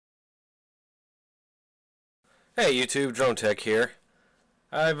Hey YouTube, Drone Tech here.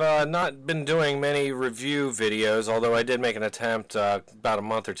 I've not been doing many review videos, although I did make an attempt about a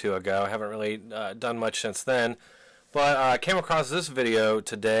month or two ago. I haven't really done much since then. But I came across this video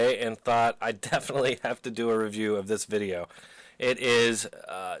today and thought I definitely have to do a review of this video. It is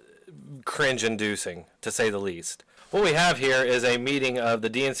cringe-inducing, to say the least. What we have here is a meeting of the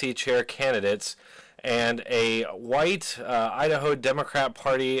DNC chair candidates and a white Idaho Democrat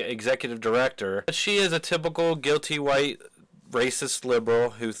Party executive director. She is a typical guilty white racist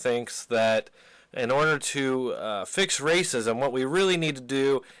liberal who thinks that in order to fix racism, what we really need to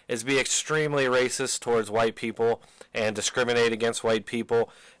do is be extremely racist towards white people and discriminate against white people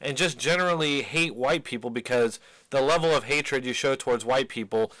and just generally hate white people because the level of hatred you show towards white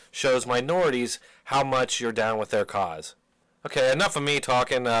people shows minorities how much you're down with their cause. Okay, enough of me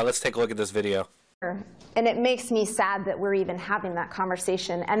talking. Let's take a look at this video. And it makes me sad that we're even having that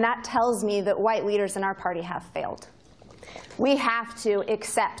conversation, and that tells me that white leaders in our party have failed. We have to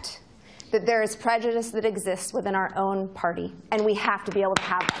accept that there is prejudice that exists within our own party, and we have to be able to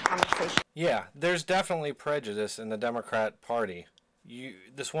have that conversation. Yeah, there's definitely prejudice in the Democrat Party.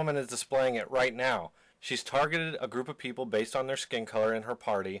 This woman is displaying it right now. She's targeted a group of people based on their skin color in her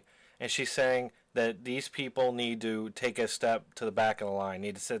party, and she's saying that these people need to take a step to the back of the line,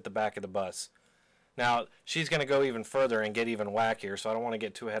 need to sit at the back of the bus. Now, she's going to go even further and get even wackier, so I don't want to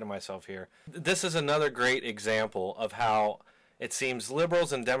get too ahead of myself here. This is another great example of how it seems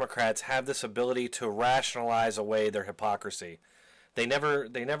liberals and Democrats have this ability to rationalize away their hypocrisy. They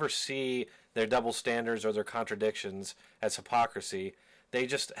never see their double standards or their contradictions as hypocrisy. They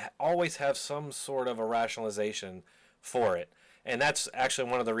just always have some sort of a rationalization for it. And that's actually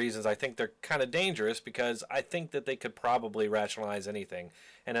one of the reasons I think they're kind of dangerous, because I think that they could probably rationalize anything.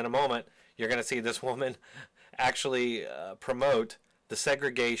 And in a moment, you're going to see this woman actually promote the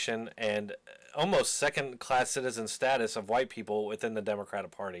segregation and almost second-class citizen status of white people within the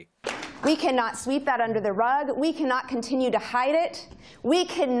Democratic Party. We cannot sweep that under the rug. We cannot continue to hide it. We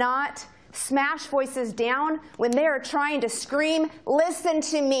cannot smash voices down when they are trying to scream, "Listen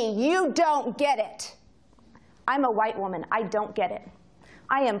to me, you don't get it." I'm a white woman. I don't get it.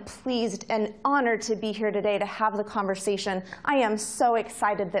 I am pleased and honored to be here today to have the conversation. I am so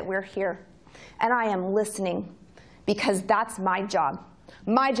excited that we're here. And I am listening, because that's my job.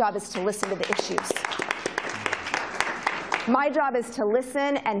 My job is to listen to the issues. My job is to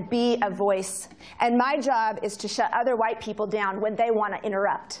listen and be a voice. And my job is to shut other white people down when they want to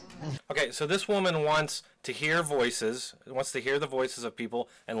interrupt. Okay, so this woman wants to hear voices, wants to hear the voices of people,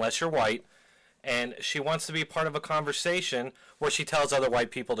 unless you're white. And she wants to be part of a conversation where she tells other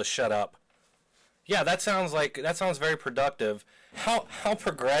white people to shut up. Yeah, that sounds very productive. How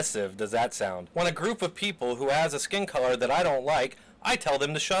progressive does that sound? When a group of people who has a skin color that I don't like, I tell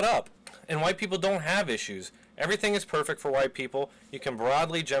them to shut up. And white people don't have issues. Everything is perfect for white people. You can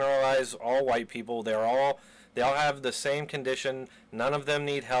broadly generalize all white people. They all have the same condition. None of them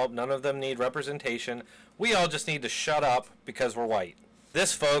need help. None of them need representation. We all just need to shut up because we're white.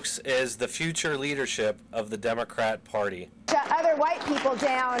 This, folks, is the future leadership of the Democrat Party. Shut other white people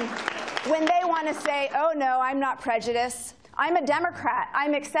down when they want to say, "Oh no, I'm not prejudiced. I'm a Democrat.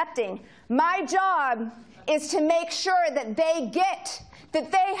 I'm accepting." My job is to make sure that they get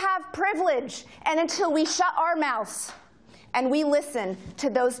that they have privilege, and until we shut our mouths and we listen to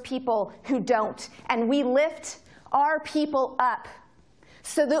those people who don't, and we lift our people up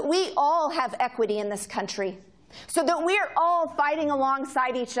so that we all have equity in this country, so that we are all fighting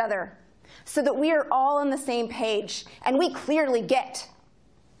alongside each other, so that we are all on the same page, and we clearly get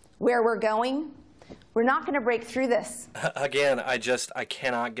where we're going, we're not going to break through this. Again, I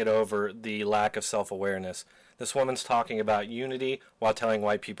cannot get over the lack of self-awareness. This woman's talking about unity while telling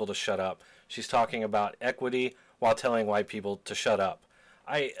white people to shut up. She's talking about equity while telling white people to shut up.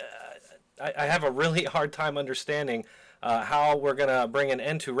 I have a really hard time understanding how we're going to bring an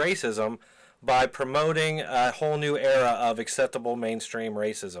end to racism by promoting a whole new era of acceptable mainstream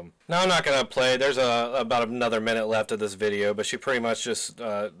racism. Now, I'm not going to play, there's about another minute left of this video, but she pretty much just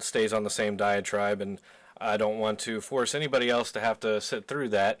stays on the same diatribe, and I don't want to force anybody else to have to sit through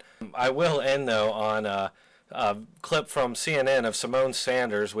that. I will end, though, on a clip from CNN of Simone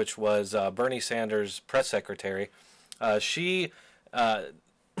Sanders, which was Bernie Sanders' press secretary.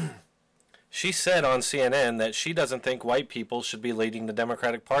 She said on CNN that she doesn't think white people should be leading the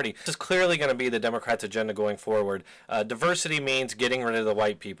Democratic Party. This is clearly going to be the Democrats' agenda going forward. Diversity means getting rid of the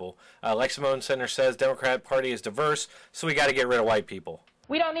white people. Like Simone Sanders says, Democratic Party is diverse, so we got to get rid of white people.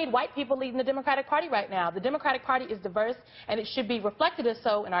 We don't need white people leading the Democratic Party right now. The Democratic Party is diverse, and it should be reflected as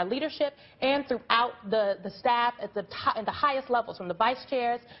so in our leadership and throughout the staff at the highest levels, from the vice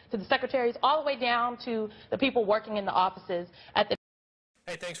chairs to the secretaries, all the way down to the people working in the offices at the...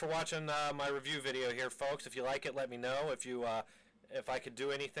 Hey, thanks for watching my review video here, folks. If you like it, let me know. If I could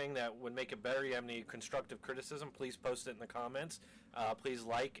do anything that would make it better, you have any constructive criticism, please post it in the comments. Please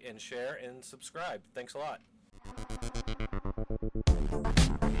like and share and subscribe. Thanks a lot.